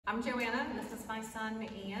I'm Joanna, and this is my son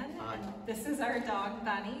Ian. Hi. And this is our dog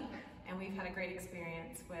Bunny, and we've had a great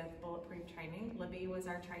experience with Bulletproof Training. Libby was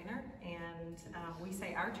our trainer, and we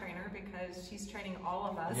say our trainer because she's training all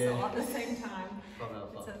of us all at the same time.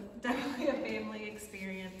 It's definitely a family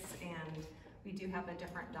experience, and we do have a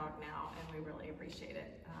different dog now, and we really appreciate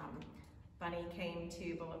it. Bunny came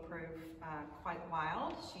to Bulletproof quite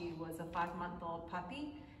wild. She was a 5-month-old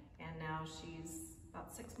puppy, and now she's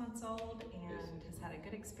about 6 months old and has had a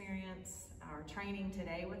good experience. Our training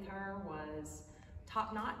today with her was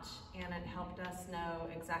top-notch, and it helped us know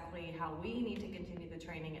exactly how we need to continue the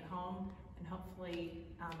training at home, and hopefully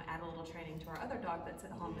add a little training to our other dog that's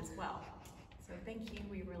at home as well. So thank you,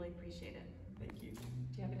 we really appreciate it. Thank you.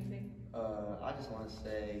 Do you have anything? I just want to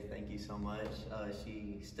say thank you so much.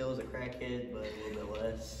 She still is a crackhead, but a little bit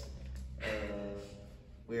less.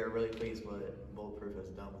 We are really pleased what Bulletproof has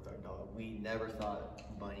done with our dog. We never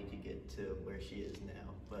thought Bunny could get to where she is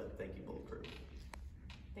now, but thank you, Bulletproof.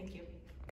 Thank you.